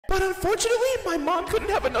But unfortunately, my mom couldn't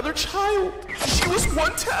have another child. She was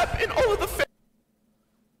one tap in all of the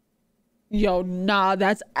Yo, nah,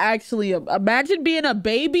 that's actually imagine being a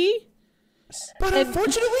baby. But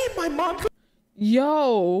unfortunately, my mom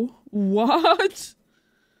Yo, what?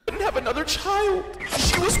 couldn't have another child.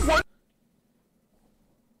 She was one.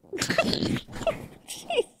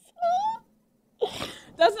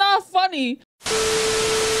 That's not funny.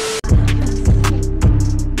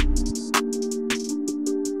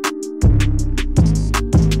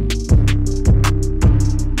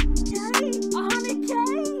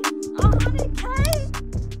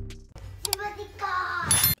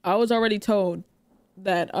 I was already told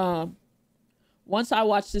that once I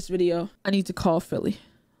watch this video, I need to call Philly.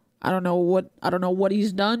 I don't know what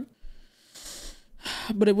he's done,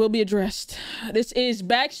 but it will be addressed. This is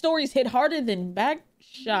Backstories hit harder than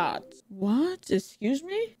Backshots. What? Excuse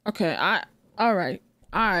me? Okay, all right.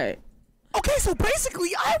 Okay, so basically,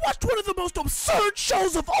 I watched one of the most absurd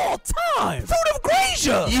shows of all time, Fruit of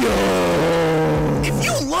GRASAIA. Yo! If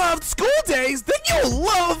you loved School Days, then you'll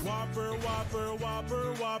love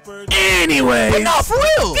Anyway, but not for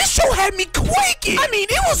real. This show had me quaking. I mean,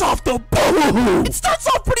 it was off the boom. It starts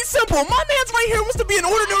off pretty simple. My man's right here wants to be an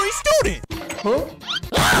ordinary student. Huh?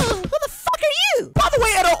 Who the fuck are you? By the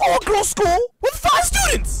way, at an all-girls school with 5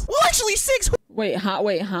 students. Well, actually 6. Wait,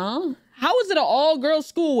 huh? How is it an all-girls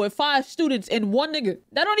school with 5 students and 1 nigga?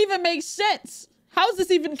 That don't even make sense. How is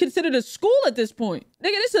this even considered a school at this point?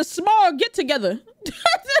 Nigga, this is a small get-together.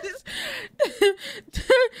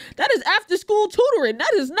 that is after-school tutoring.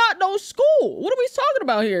 That is not no school. What are we talking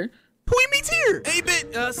about here? Who he meets here? Hey,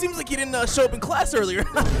 bit, seems like you didn't show up in class earlier.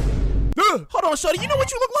 Hold on, shawty, you know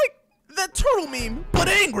what you look like? That turtle meme, but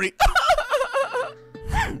angry.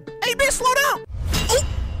 Hey, bit, slow down.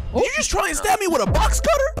 Oh, did you just try and stab me with a box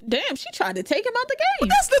cutter? Damn, she tried to take him out the game. But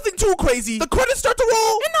that's nothing too crazy. The credits start to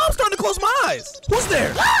roll, and now I'm starting to close my eyes. Who's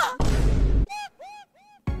there?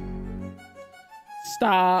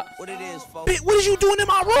 Stop. What it is, folks? Bit, what is you doing in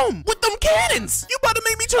my room? With them cannons? You about to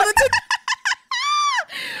make me turn into...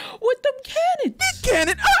 With them cannons? Big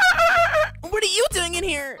cannon. What are you doing in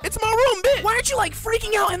here? It's my room, Bit. Why aren't you, like,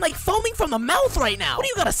 freaking out and, like, foaming from the mouth right now? What, do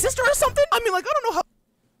you got a sister or something? I mean, like, I don't know how...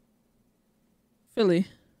 Philly.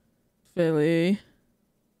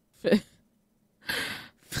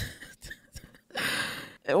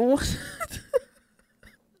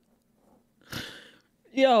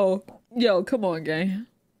 Yo, come on, gang.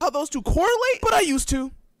 How those two correlate? But I used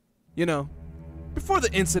to. You know, before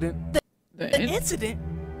the incident. The incident?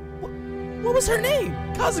 What was her name?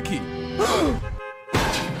 Kazuki.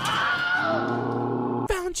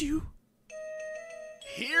 Found you.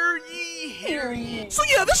 Hear ye, hear ye. So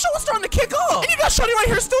yeah, this show is starting to kick off. And you got Shawty right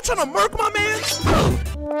here still trying to murk my man?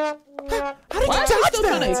 How did you dodge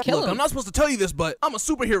that? Look, I'm not supposed to tell you this, but I'm a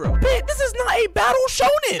superhero. Bit, this is not a battle shonen.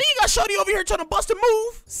 Then you got Shawty over here trying to bust a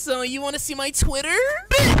move. So you want to see my Twitter?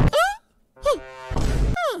 Bit,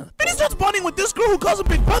 Then he starts bonding with this girl who calls him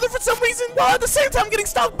Big Brother for some reason, while at the same time getting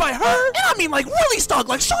stalked by her. And I mean, like, really stalked,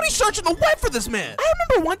 like Shawty's searching the web for this man. I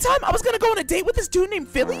remember one time I was gonna go on a date with this dude named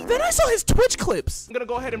Philly, then I saw his Twitch clips. I'm gonna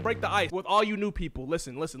go ahead and break the ice with all you new people.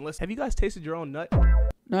 Listen. Have you guys tasted your own nut?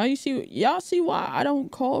 Now y'all see why I don't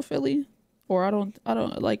call Philly, or I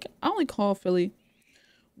only call Philly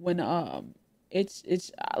when it's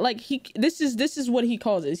like this is what he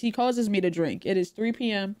causes. He causes me to drink. It is 3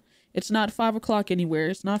 p.m. It's not 5 o'clock anywhere.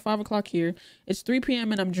 It's not 5 o'clock here. It's 3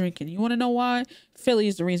 p.m. and I'm drinking. You want to know why? Philly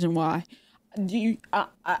is the reason why. I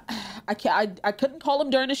couldn't call him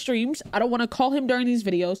during the streams. I don't want to call him during these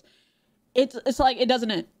videos. It's like it doesn't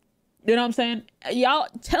end. You know what I'm saying? Y'all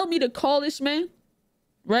tell me to call this man,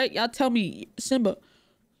 right? Y'all tell me, Simba,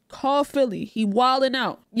 call Philly. He wilding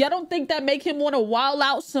out. Y'all don't think that make him want to wild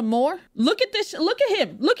out some more? Look at this. Look at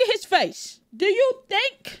him. Look at his face. Do you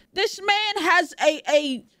think this man has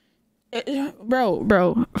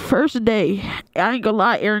Bro, first day, I ain't gonna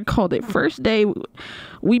lie, Aaron called it. First day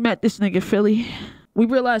we met this nigga Philly, we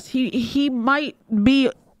realized he might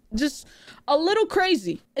be just a little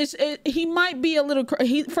crazy. He might be a little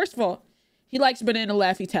crazy. First of all, he likes banana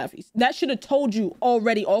Laffy Taffies. That should have told you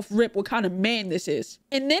already off rip what kind of man this is.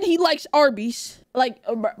 And then he likes Arby's. Like,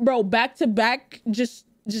 bro, back to back, just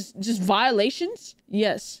violations.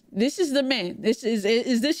 Yes, this is the man.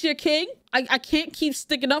 Is this your king? I can't keep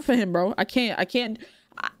sticking up for him, bro. I can't,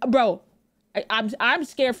 bro. I'm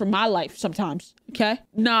scared for my life sometimes. Okay,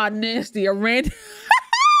 nah, nasty. I ran. He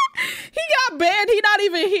got banned. He not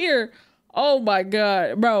even here. Oh my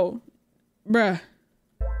god, bro, bruh.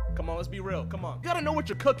 Come on, let's be real. Come on, you gotta know what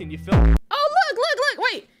you're cooking. You feel me? Oh look.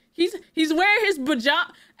 Wait, he's wearing his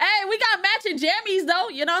pajama. Hey, we got matching jammies though.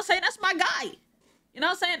 You know what I'm saying? That's my guy. You know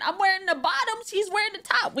what I'm saying? I'm wearing the bottoms. He's wearing the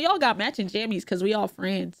top. We all got matching jammies because we all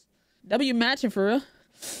friends. W matching for real.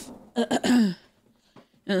 You know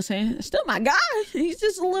what I'm saying? Still my guy. He's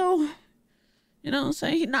just a little, you know what I'm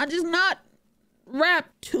saying? He's not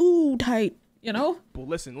wrapped too tight, you know? Well,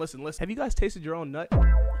 listen. Have you guys tasted your own nut?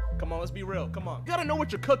 Come on, let's be real. Come on. You gotta know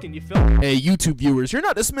what you're cooking, you feel me? Hey, YouTube viewers, you're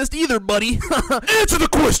not dismissed either, buddy. Answer the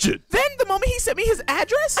question. Then, the moment he sent me his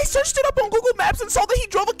address, I searched it up on Google Maps and saw that he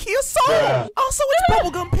drove a Kia Soul. Also, it's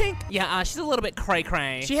bubblegum pink. Yeah, she's a little bit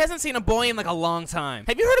cray-cray. She hasn't seen a boy in like a long time.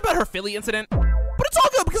 Have you heard about her Philly incident? But it's all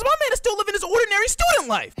good because my man is still living his ordinary student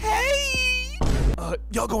life. Hey!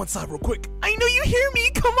 Y'all go inside real quick. I know you hear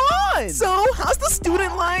me. Come on. So, how's the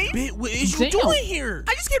student life? What is you doing here?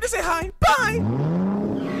 I just came to say hi. Bye.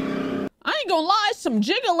 I ain't gonna lie, some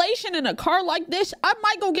jigulation in a car like this, I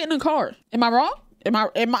might go get in a car. Am I wrong? Am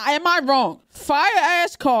I wrong? Fire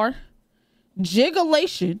ass car,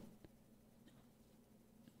 jigulation.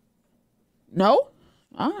 No?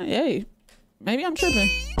 Hey, maybe I'm tripping.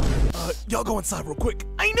 Y'all go inside real quick.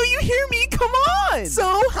 I know you hear me. Come on. So,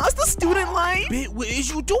 how's the student life? What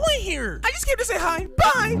is you doing here? I just came to say hi.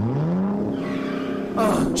 Bye.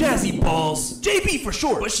 Jazzy balls. JB for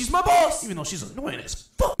sure, but she's my boss, even though she's annoying as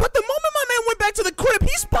fuck. But the moment my man went back to the crib,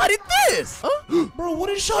 he spotted this. Huh? Bro, what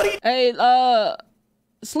is Shawty Hey,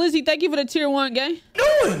 Slizzy, thank you for the tier 1 gang.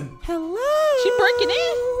 doing? Hello. She breaking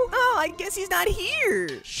in. Oh, I guess he's not here.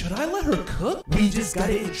 Should I let her cook? We just got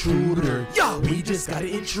an intruder. Yeah, we just got an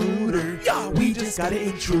intruder. Yeah, we just got an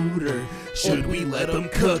intruder. Should we let him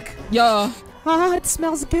cook? Yo. Oh, it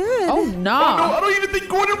smells good. Oh, nah. No, I don't even think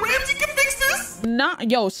Gordon Ramsay can fix this. Nah,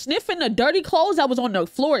 yo, sniffing the dirty clothes that was on the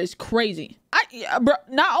floor is crazy. Bro,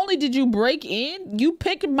 not only did you break in, you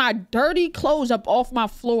picked my dirty clothes up off my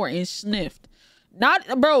floor and sniffed.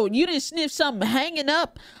 Bro, you didn't sniff something hanging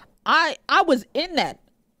up. I was in that.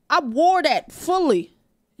 I wore that fully.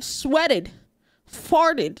 Sweated,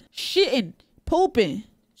 farted, shitting, pooping,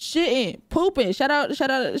 pooping. Shout out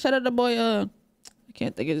the boy, I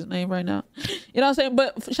can't think of his name right now. You know what I'm saying?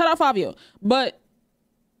 But shout out Fabio. But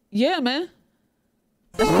yeah, man.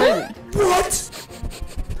 That's crazy. What?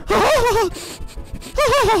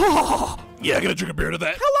 Yeah, I gotta drink a beer to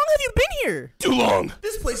that. How long have you been here? Too long.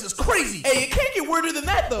 This place is crazy. Hey, it can't get weirder than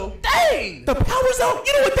that, though. Dang! The power's out.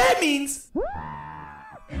 You know what that means?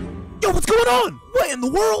 Yo, what's going on? What in the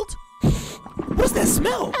world? What's that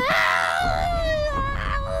smell?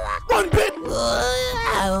 Run, bitch!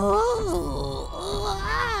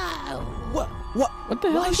 What the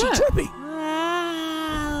hell Why is is she that? tripping?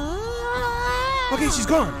 Okay, she's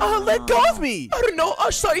gone. Let go of me. I don't know.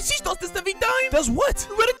 Sorry, she does this every time. Does what?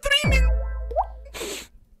 Let it dreaming.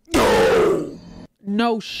 No.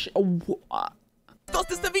 No Does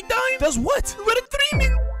this every time. Does what? Let it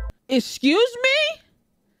dreaming. Excuse me?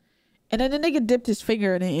 And then the nigga dipped his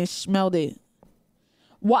finger in it and smelled it.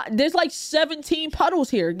 What? There's like 17 puddles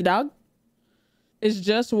here, dog. It's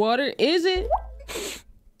just water. Is it?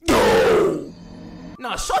 No.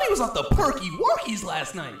 Nah, Shawty was off the perky workies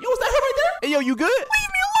last night. Yo, was that her right there? Hey, yo, you good? Leave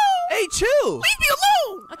me alone. Hey, chill. Leave me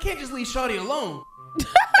alone. I can't just leave Shawty alone.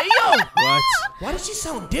 Hey, yo. What? Why does she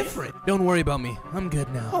sound different? Don't worry about me. I'm good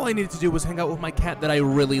now. All I needed to do was hang out with my cat that I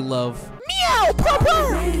really love. Meow,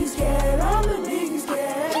 papa.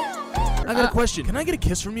 I got a question. Can I get a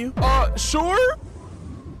kiss from you? Sure.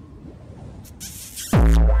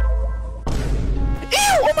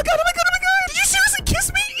 Ew! Oh my god! Did you seriously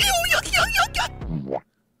kiss me? Ew! Yuck!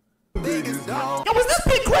 Yo, was this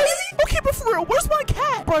pig crazy? Okay, but for real, where's my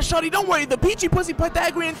cat? Bro, Shawty, don't worry. The peachy pussy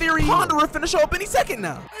Pythagorean theory ponderer finna show up any second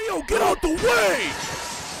now. Hey, yo, get out the way!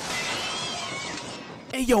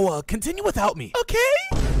 Hey, yo, continue without me. Okay?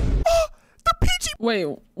 The peachy...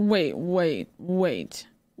 Wait.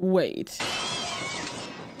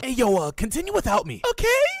 Hey, yo, continue without me.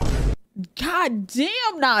 Okay? God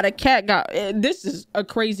damn, nah, the cat got... this is a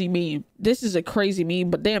crazy meme.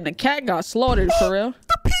 But damn, the cat got slaughtered, for real.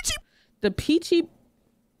 The peachy...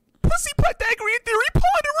 Pussy Pythagorean theory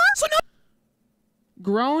ponderer? So now...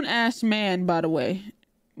 Grown-ass man, by the way.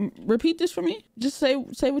 Repeat this for me. Just say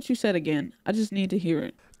what you said again. I just need to hear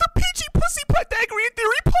it. The peachy pussy Pythagorean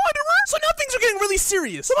theory ponderer? So now things are getting really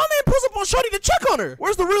serious. So my man pulls up on Shawty to check on her.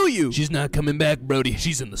 Where's the real you? She's not coming back, Brody.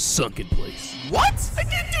 She's in the sunken place. What? I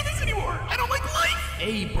can't do this anymore. I don't like life.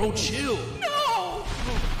 Hey, bro, chill. No.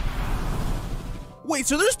 Wait,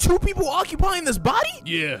 so there's 2 people occupying this body?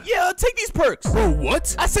 Yeah. Yeah, take these perks. Bro,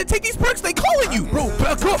 what? I said take these perks. They calling you. Bro,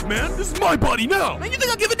 back up, man. This is my body now. Man, you think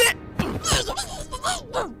I'll give a damn?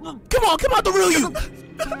 Come on, the real you.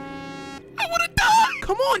 I wanna die.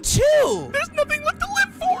 Come on, chill. There's nothing left to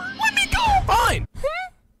live for. Let me go. Fine.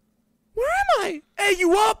 Where am I? Hey,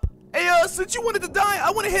 you up? Hey, since you wanted to die,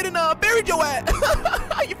 I went ahead and buried your ass.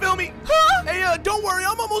 You feel me? Huh? Hey, don't worry,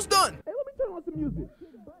 I'm almost done. Hey, let me turn on some music.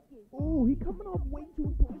 Oh, he coming off way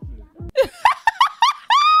too pushy.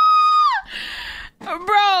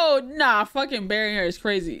 Bro, nah, fucking burying her is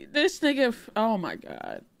crazy. This nigga, oh my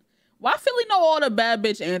God. Why Philly know all the bad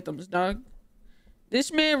bitch anthems, dog?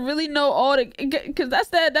 This man really know all the, cause that's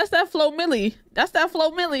that Flo Millie. That's that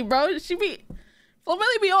Flo Millie, bro. She be, Flo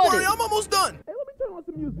Millie be on it. I'm almost done. Hey, let me turn on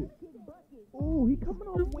some music. Oh, he coming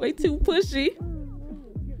off way too pushy. You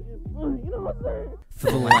know what I'm saying?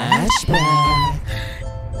 Flashback.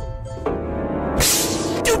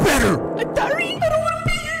 Do better. I'm sorry. I don't want to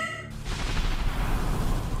be here.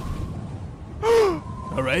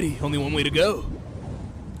 Alrighty, only one way to go.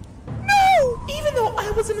 No! Even though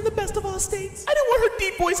I wasn't in the best of all states, I didn't want her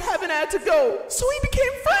deep boys having had to go, so we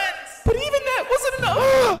became friends. But even that wasn't enough.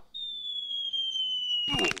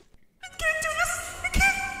 I can't do this. I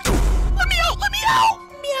can't. Let me out. Let me out.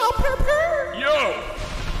 Meow, purr, purr. Yo!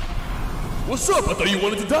 What's up? I thought you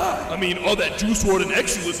wanted to die. I mean, all that Juice WRLD and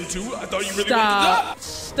X you listen to, I thought you really wanted to die.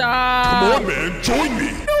 Stop. Come on, man. Join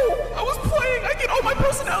me. No, I was playing. I get all my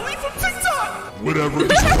personality from TikTok. Whatever.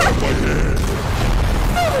 Just grab my hand.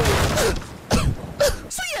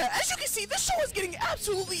 So yeah, as you can see, this show is getting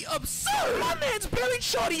absolutely absurd. My man's buried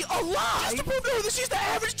Shawty alive just to prove to her that she's the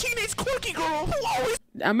average teenage quirky girl who always...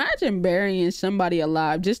 Imagine burying somebody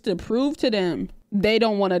alive just to prove to them they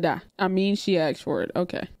don't want to die. I mean, she asked for it.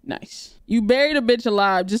 Okay, nice. You buried a bitch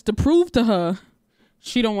alive just to prove to her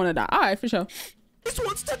she don't want to die. All right, for sure. Just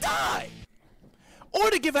wants to die. Or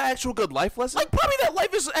to give an actual good life lesson. Like, probably that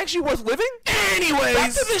life is actually worth living. Anyways,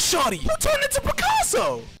 back to this Shawty who turned into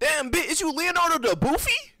Picasso. Damn, bitch, is you Leonardo da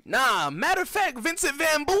Boofy? Nah, matter of fact, Vincent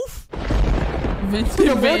Van Boof. Vincent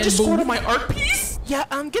The Van largest Boof. score of my art piece? Yeah,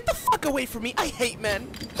 get the fuck away from me. I hate men.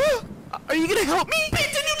 Are you gonna help me?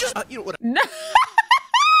 Hey, didn't you just, you know what? No.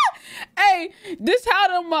 Hey, this how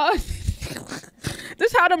them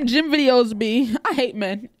this how them gym videos be. I hate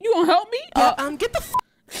men. You gonna help me? Yeah, get the fuck.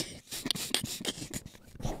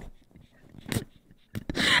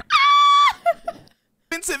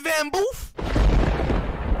 Vincent Van Boof?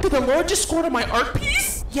 The largest score of my art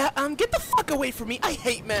piece? Yeah, get the fuck away from me. I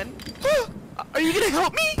hate men. Are you gonna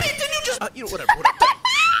help me? Hey, didn't you just, you know, whatever.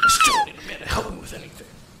 I still need a man to help me with anything.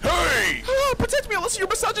 Hey! Protect me unless you're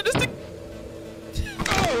misogynistic.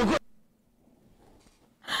 Oh.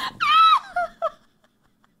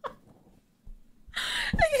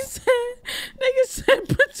 Nigga said,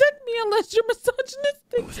 protect me unless you're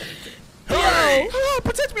misogynistic. Hey! Yo.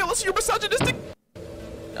 Protect me unless you're misogynistic.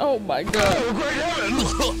 Oh my God.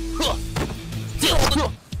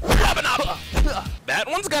 That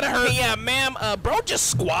one's gotta hurt. Hey, yeah, ma'am, bro just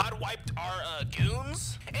squad wiped our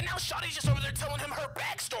goons. And now Shawty's just over there telling him her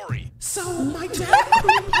backstory. So my dad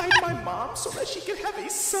hide my mom so that she could have a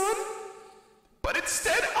son? But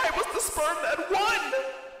instead, I was the sperm that won.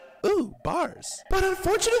 Ooh, bars. But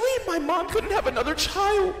unfortunately, my mom couldn't have another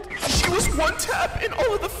child. She was one tap in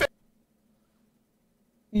all of the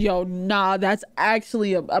Yo, nah, that's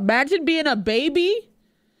actually imagine being a baby.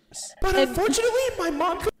 But unfortunately, my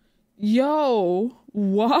mom couldn't Yo,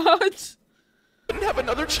 what? have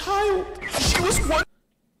another child. She was one.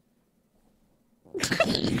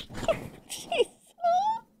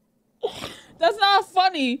 That's not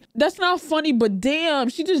funny. That's not funny, but damn,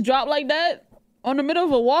 she just dropped like that on the middle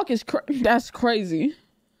of a walk is that's crazy.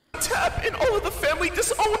 Tap and all of the family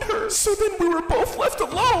disowned her. So then we were both left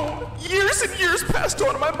alone. Years and years passed on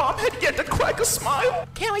and my mom had yet to crack a smile.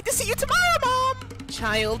 Can't wait to see you tomorrow, Mom.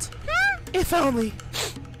 Child. If only.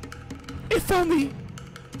 If only.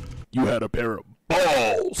 You had a pair of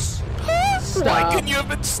balls. Why couldn't you have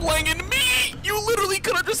been slanging me? You literally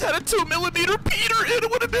could have just had a 2mm Peter and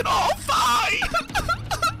it would have been all fine.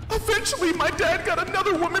 Eventually, my dad got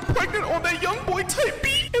another woman pregnant on that young boy type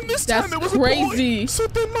beat, and this time it was crazy. A boy. So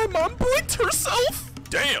then my mom blinked herself.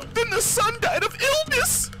 Damn. Then the son died of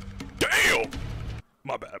illness. Damn.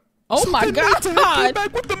 My bad. Oh so my then God. My dad came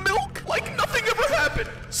back with the milk like nothing ever happened.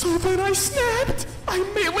 So then I snapped. I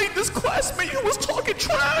meleeed this classmate who was talking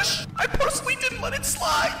trash. I personally didn't let it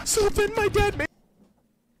slide. So then my dad made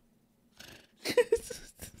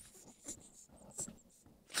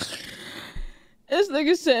This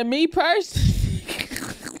nigga said me personally.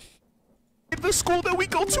 the school that we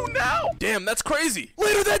go to now. Damn, that's crazy.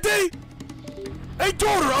 Later that day. Hey,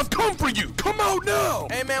 daughter, I've come for you. Come out now.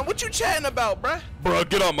 Hey, man, what you chatting about, bruh? Bruh,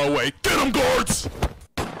 get out my way. Get him, guards.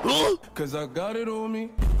 Huh? Cause I got it on me.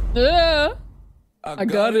 Yeah. I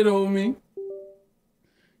got it on me.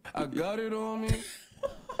 I got it on me.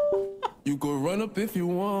 You could run up if you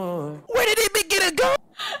want. Where did he get a gun?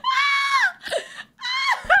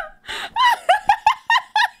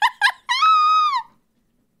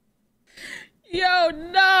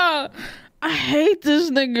 I hate this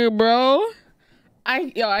nigga, bro.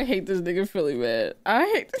 I hate this nigga Philly, man. I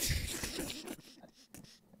hate this.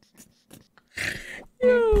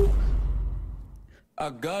 Yo. I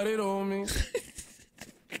got it on me.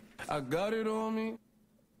 I got it on me.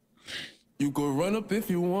 You could run up if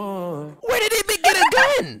you want. Where did he get a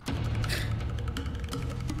gun?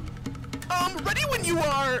 Ready when you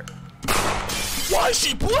are. Why is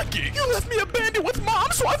she blinking? You left me abandoned with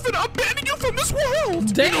mom, so I finna abandon you from this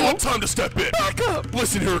world. Damn. You know what? Time to step in. Back up.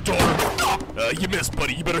 Listen here, daughter. You missed,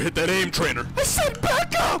 buddy. You better hit that aim trainer. I said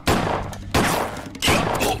back up.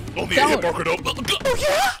 Yeah. Oh, the hit marker though. Oh,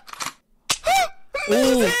 yeah?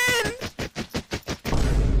 Ooh.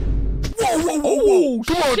 Whoa.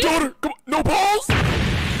 Come on, shit. daughter. Come on. No balls?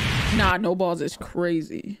 Nah, no balls is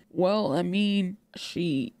crazy. Well, I mean,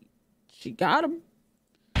 she got him.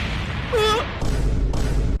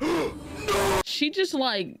 She just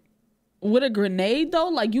like with a grenade though,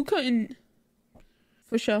 like you couldn't.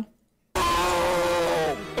 For sure.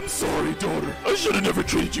 Oh, I'm sorry, daughter. I should have never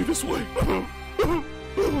treated you this way.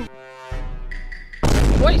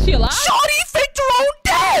 Wait, she alive? Shawty faked her own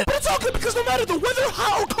death! But it's all good because no matter the weather,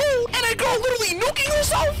 hot or cold, and a girl literally nuking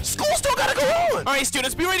herself, school still gotta go on! Alright,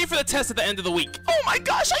 students, be ready for the test at the end of the week. Oh my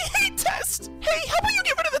gosh, I hate tests! Hey, how about you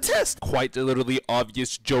get rid of the test? Quite a literally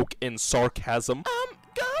obvious joke in sarcasm.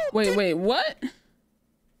 Girl, Wait, what?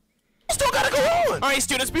 still gotta go on! Alright,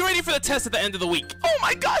 students, be ready for the test at the end of the week. Oh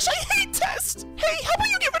my gosh, I hate tests! Hey, how about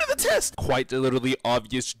you get rid of the test? Quite a literally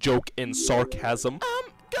obvious joke in sarcasm.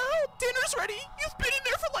 Girl, dinner's ready. You've been in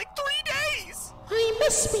there for like 3 days. I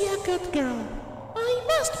must be a good girl. I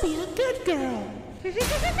must be a good girl.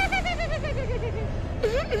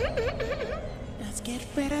 Let's get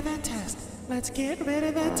rid of that test. Let's get rid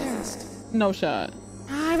of that test. No shot.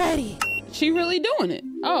 Alrighty. She really doing it.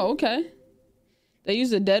 Oh, okay. They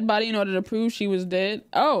used a dead body in order to prove she was dead.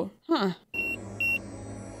 Oh, huh.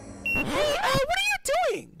 Hey, what are you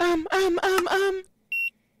doing?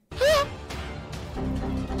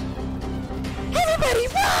 Everybody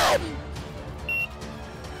run!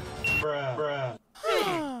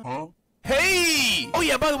 Hey! Oh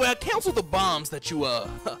yeah, by the way, I canceled the bombs that you,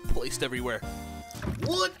 placed everywhere.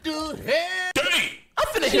 What the heck? Dang! I'm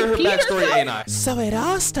finna hear her Peter backstory, died? ain't I? So it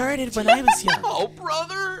all started when I was young. Oh,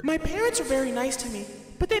 brother! My parents were very nice to me,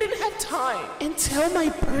 but they didn't have time. Until my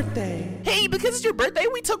birthday. Hey, because it's your birthday,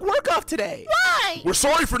 we took work off today. Why? We're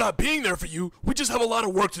sorry for not being there for you. We just have a lot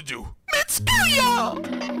of work to do. Screw y'all!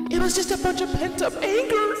 It was just a bunch of pent-up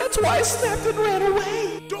anger. That's why I snapped and ran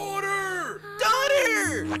away. Daughter!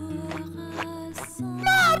 Daughter!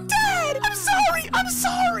 Mom, Dad! I'm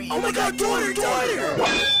sorry! Oh my god, daughter!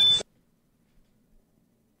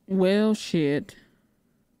 Well, shit.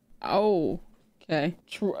 Oh, okay.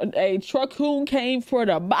 A truck-hoon came for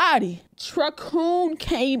the body. Truck-hoon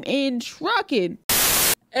came in trucking.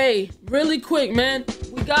 Hey, really quick, man.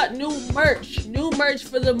 We got new merch. New merch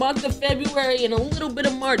for the month of February and a little bit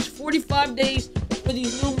of March. 45 days for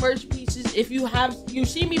these new merch pieces. If you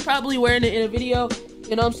see me probably wearing it in a video.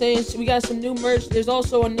 You know what I'm saying? So we got some new merch. There's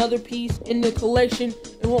also another piece in the collection.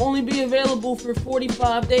 It will only be available for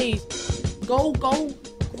 45 days. Go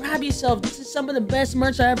grab yourself. This is some of the best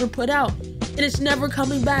merch I ever put out. And it's never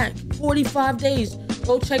coming back. 45 days.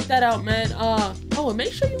 Go check that out, man. Oh, and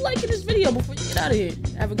make sure you like this video before you get out of here.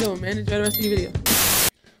 Have a good one, man. Enjoy the rest of your video.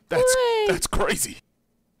 That's crazy.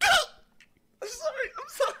 I'm sorry.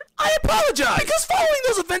 I apologize. Because following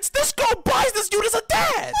those events, this girl buys this dude as a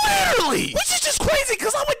dad. Literally. Which is just crazy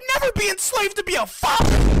because I would never be enslaved to be a father.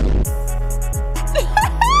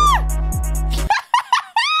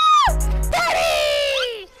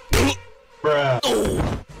 Daddy!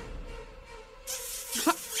 Oh.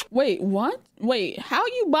 Wait, what? Wait, how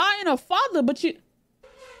you buying a father, but you...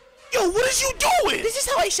 Yo, what is you doing? This is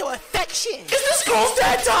how I show affection. Is this girl's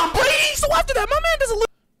dad Tom Brady? So after that, my man does a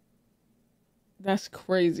little That's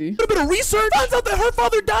crazy. bit of research, finds out that her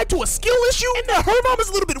father died to a skill issue, and that her mom is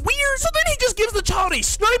a little bit weird, so then he just gives the child a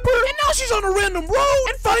sniper, and now she's on a random road,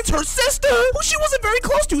 and finds her sister, who she wasn't very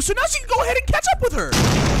close to, so now she can go ahead and catch up with her.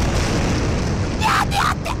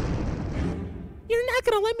 You're not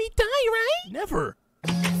gonna let me die, right? Never.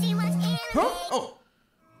 Huh? Oh.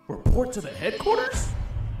 Report to the headquarters?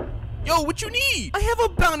 Yo, what you need? I have a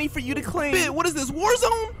bounty for you to claim. Bit, what is this, war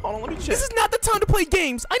zone? Hold on, let me check. This is not the time to play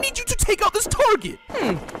games. I need you to take out this target.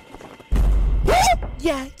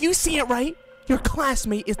 Yeah, you see it right. Your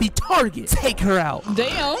classmate is the target. Take her out.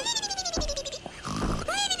 Damn.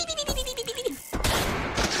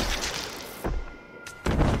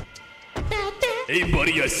 Hey,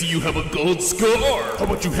 buddy, I see you have a gold scar. How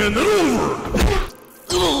about you hand that over?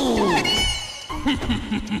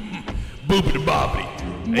 boopity boppity.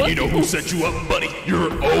 And you know who set you up, buddy? Your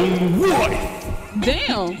own wife.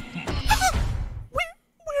 Damn.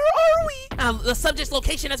 Where are we? The subject's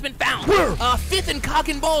location has been found. Where? 5th and Cock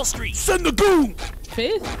and Ball Street. Send the goon.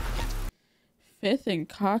 5th and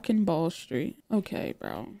Cock and Ball Street. Okay,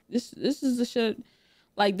 bro. This is the shit.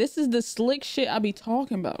 Like, this is the slick shit I be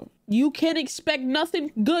talking about. You can't expect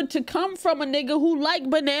nothing good to come from a nigga who like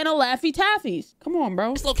banana Laffy Taffies. Come on,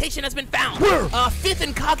 bro. This location has been found. Where? 5th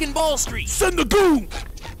and Cock and Ball Street. Send the goon.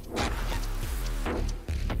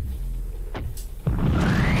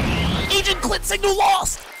 Agent Clit signal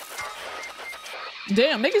lost.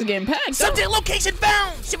 Damn, niggas getting packed. Subject location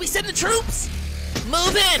found. Should we send the troops?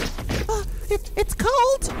 Move in. It's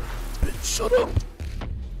cold. Bitch, shut up.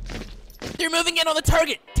 They're moving in on the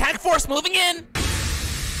target. Tac force moving in.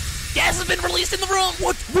 Gas has been released in the room.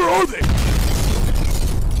 What? Where are they?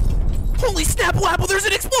 Holy snap, Wapple, there's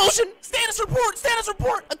an explosion. Status report, status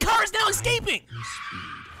report. A car is now escaping.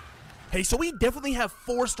 Hey, so we definitely have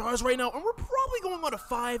 4 stars right now, and we're probably going on to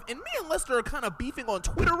 5, and me and Lester are kind of beefing on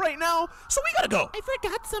Twitter right now, so we gotta go. I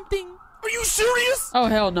forgot something. Are you serious? Oh,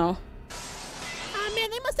 hell no. Oh man,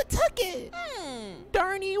 they must have took it.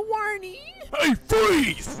 Darny warny. Hey,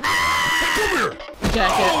 freeze! Hey, come here!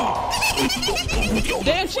 Jacket.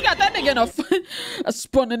 Damn, she got that nigga in a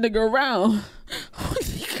spun the nigga around.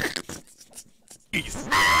 Freeze! Hey,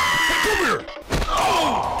 come here!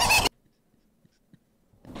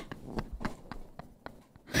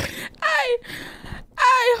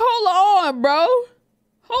 Hey, hold on, bro.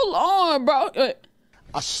 Hold on, bro.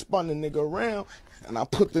 I spun the nigga around and I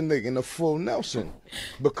put the nigga in the full Nelson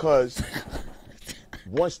because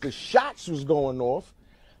once the shots was going off,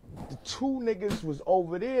 the 2 niggas was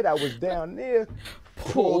over there that was down there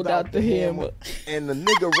pulled out the hammer. And the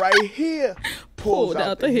nigga right here pulled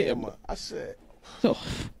out the hammer. I said, oh,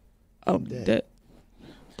 I'm dead.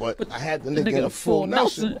 But I had the nigga in a full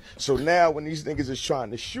Nelson. So now when these niggas is trying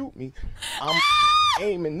to shoot me, I'm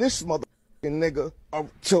aiming this motherfucking nigga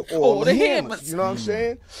to all the hammers. You know what I'm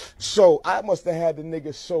saying? So I must have had the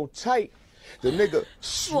nigga so tight, the nigga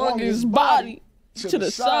swung his body to the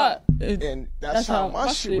side. And that's how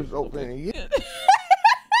my shit was open. Yeah.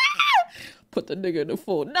 Put the nigga in the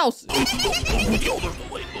full Nelson. Get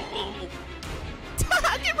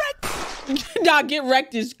wrecked. Nah, get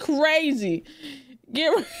wrecked is crazy. Get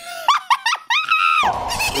wrecked.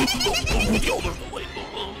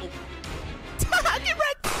 Get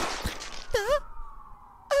wrecked.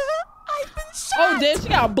 I've been shot. Oh, damn, she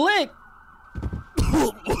got a blink.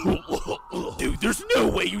 Dude, there's no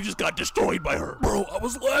way you just got destroyed by her. Bro, I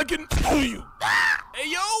was lagging. Hey,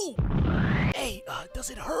 yo! Hey, does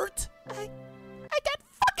it hurt? I got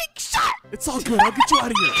fucking shot. It's all good. I'll get you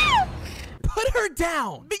out of here. Put her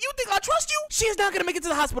down. But you think I'll trust you? She is not gonna make it to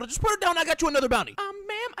the hospital. Just put her down. I got you another bounty.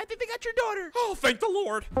 Ma'am, I think they got your daughter. Oh, thank the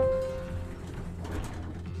Lord.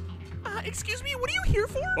 Excuse me, what are you here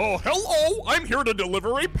for? Oh, hello. I'm here to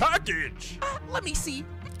deliver a package. Let me see.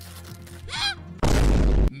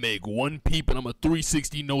 Make one peep and I'm a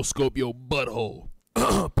 360 no-scope your butthole.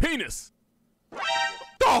 Penis.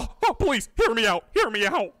 Oh, please, hear me out. Hear me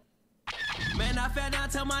out. Man, I found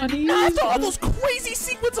out till my After all those crazy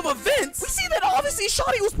sequence of events, we see that obviously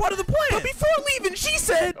Shawty was part of the plan. But before leaving, she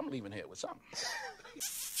said, I'm leaving here with something.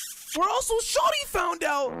 where also Shawty found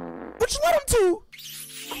out, which led him to.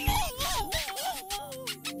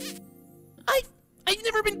 I've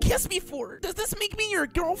never been kissed before. Does this make me your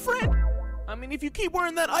girlfriend? I mean, if you keep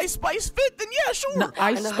wearing that Ice Spice fit, then yeah, sure. No,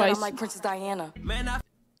 Ice Spice. I'm like Princess Diana. man,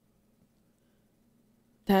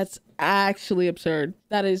 That's actually absurd.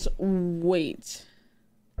 That is, wait.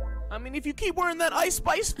 I mean, if you keep wearing that Ice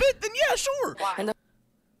Spice fit, then yeah, sure.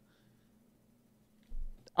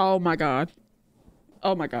 Oh my god.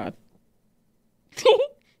 Oh my god.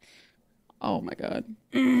 Oh my god.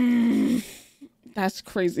 That's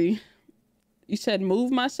crazy. You said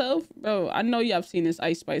move myself? Bro, I know y'all have seen this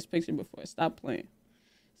Ice Spice picture before. Stop playing.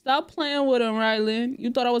 Stop playing with him, Rylan. You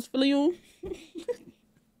thought I was feeling you?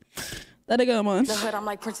 That nigga, man. The hood, I'm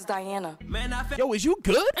like Princess Diana. man, I found Yo, is you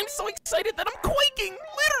good? I'm so excited that I'm quaking,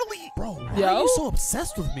 literally. Bro, why Yo? are you so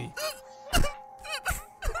obsessed with me?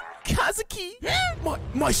 Kazuki.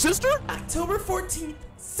 My sister? October 14th,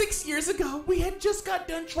 6 years ago, we had just got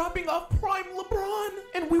done dropping off Prime LeBron,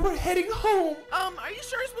 and we were heading home. Are you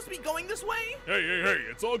sure you're supposed to be going this way? Hey,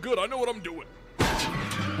 it's all good. I know what I'm doing.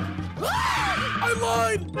 I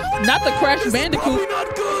lied. Not the Crash This is Bandicoot. probably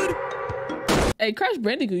not good. Hey, Crash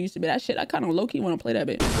Bandicoot used to be that shit. I kind of low-key want to play that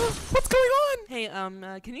bit. What's going on? Hey,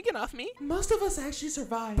 can you get off me? Most of us actually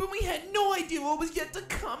survived, but we had no idea what was yet to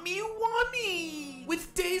come. Wummy!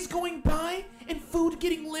 With days going by and food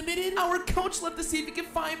getting limited, our coach left to see if he could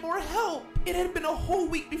find more help. It had been a whole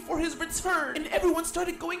week before his return, and everyone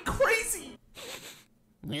started going crazy.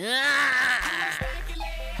 We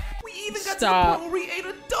even got to the point where we ate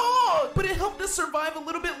a dog, but it helped us survive a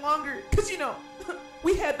little bit longer, because, you know,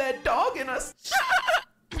 we had that dog in us.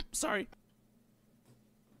 Sorry.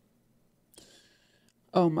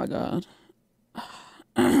 Oh my God.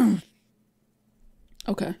 Okay,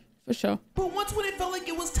 for sure. But once when it felt like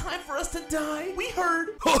it was time for us to die, we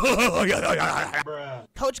heard.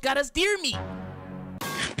 Coach got us deer meat.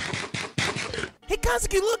 Hey,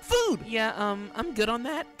 Kazuki, look, food. Yeah, I'm good on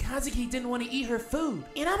that. Kazuki didn't want to eat her food.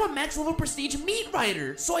 And I'm a max level prestige meat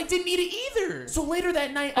writer, so I didn't eat it either. So later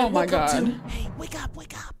that night, I woke up to, hey, wake up,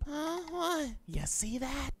 wake up. What? You see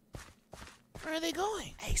that? Where are they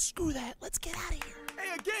going? Hey, screw that. Let's get out of here.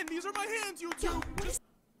 Hey, again, these are my hands, you two. Yo, what is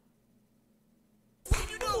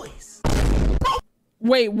that noise?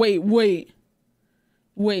 Wait.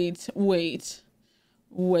 Screw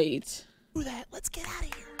that. Let's get out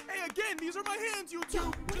of here. Hey, again, these are my hands, you two. Yo,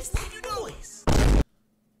 what is that noise?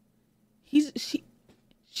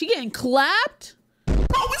 She getting clapped?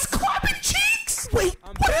 Bro, it's clapping cheeks. Wait,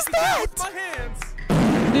 what is that? My hands.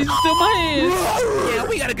 These are still my hands. Yeah,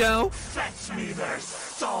 we gotta go. Fetch me their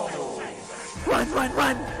soul. Run. Run,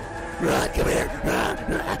 come here.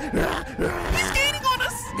 He's gaining on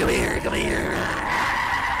us. Come here.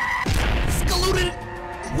 Scalooted.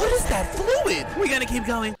 What is that fluid? We gotta keep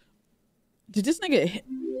going. Did this nigga hit?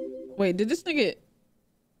 Wait, did he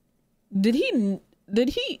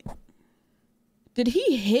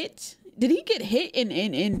hit? Did he get hit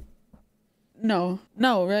in No,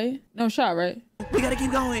 right? No shot, right? We gotta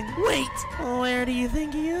keep going. Wait. Where do you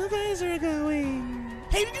think you guys are going?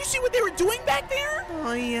 Hey, did you see what they were doing back there?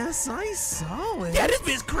 Oh, yes, I saw it. Yeah, this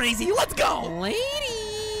bit's crazy. Let's go.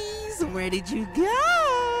 Ladies, where did you go?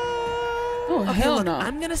 Oh, hell look, no.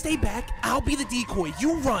 I'm gonna stay back. I'll be the decoy.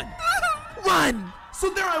 You run. Run. So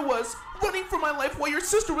there I was, running for my life while your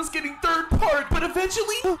sister was getting third part, but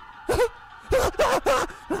eventually...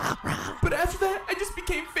 But after that, I just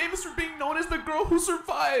became famous for being known as the girl who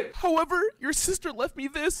survived. However, your sister left me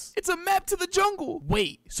this. It's a map to the jungle.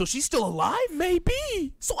 Wait, so she's still alive?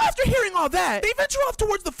 Maybe. So after hearing all that, they venture off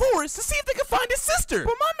towards the forest to see if they can find his sister.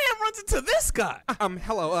 But my man runs into this guy.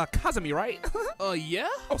 Hello, Kazumi, right? Yeah?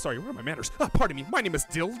 Oh, sorry, where are my manners? Pardon me, my name is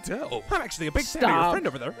Dill Dell. I'm actually a big fan of your Stop. friend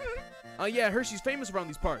over there. Yeah, I heard she's famous around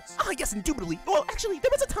these parts. Yes, indubitably. Well, actually,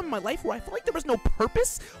 there was a time in my life where I felt like there was no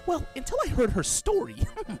purpose. Well, until I heard her story.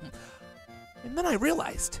 And then I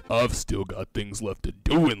realized. I've still got things left to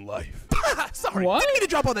do in life. Sorry, What? didn't mean to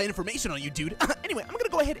drop all that information on you, dude. Anyway, I'm gonna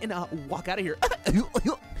go ahead and walk out of here.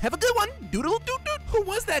 Have a good one. Doodle doot doot. Who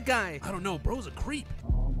was that guy? I don't know, bro's a creep.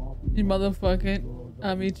 You motherfucking,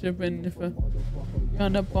 I be tripping if you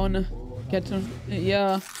end up on get him.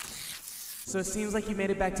 Yeah. So it seems like you made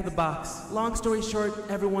it back to the box. Long story short,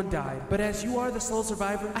 everyone died. But as you are the sole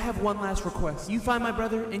survivor, I have one last request. You find my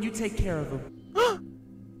brother and you take care of him.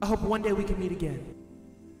 I hope one day we can meet again.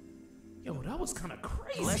 Yo, that was kind of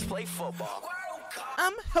crazy. Let's play football.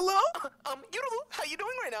 Hello? Yoodaloo, how you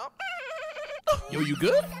doing right now? Yo, you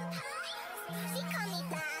good?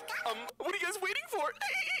 What are you guys waiting for?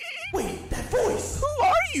 Wait, that voice. Who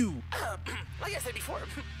are you? Like I said before,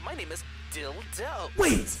 my name is Dill Dell.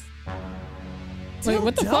 Wait. Wait,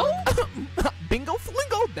 what the fuck? Bingo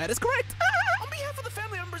flingo, that is correct. On behalf of the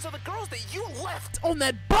family members of the girls that you left, On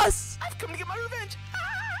that bus. I've come to get my revenge.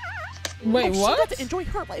 Wait, She got what? to enjoy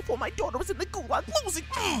her life while my daughter was in the gulag losing.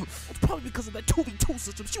 It's probably because of that 2v2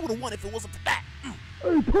 system. She would have won if it wasn't for that.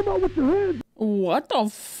 What the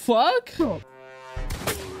fuck? Oh,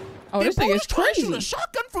 this thing is trying to shoot crazy. a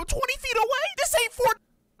shotgun from 20 feet away? This ain't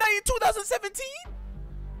Fortnite in 2017.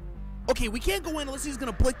 Okay, we can't go in unless he's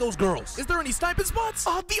gonna blink those girls. Is there any sniping spots?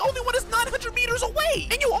 The only one is 900 meters away,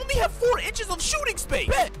 and you only have 4 inches of shooting space.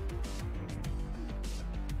 Bet.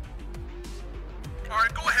 All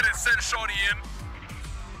right, go ahead and send Shorty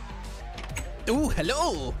in. Ooh,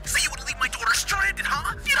 hello. So you would leave my daughter stranded,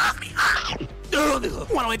 huh? Get off me.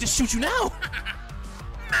 Why don't I just shoot you now?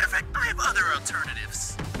 Matter of fact, I have other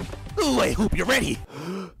alternatives. Ooh, I hope you're ready.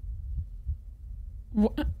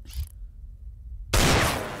 What?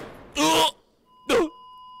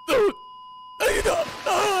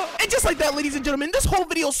 And just like that, ladies and gentlemen, this whole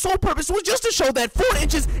video's sole purpose was just to show that 4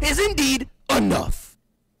 inches is indeed enough.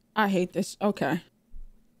 I hate this. Okay.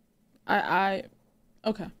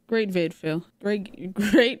 Okay. Great vid, Phil. Great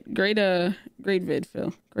vid,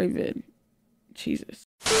 Phil. Great vid. Jesus.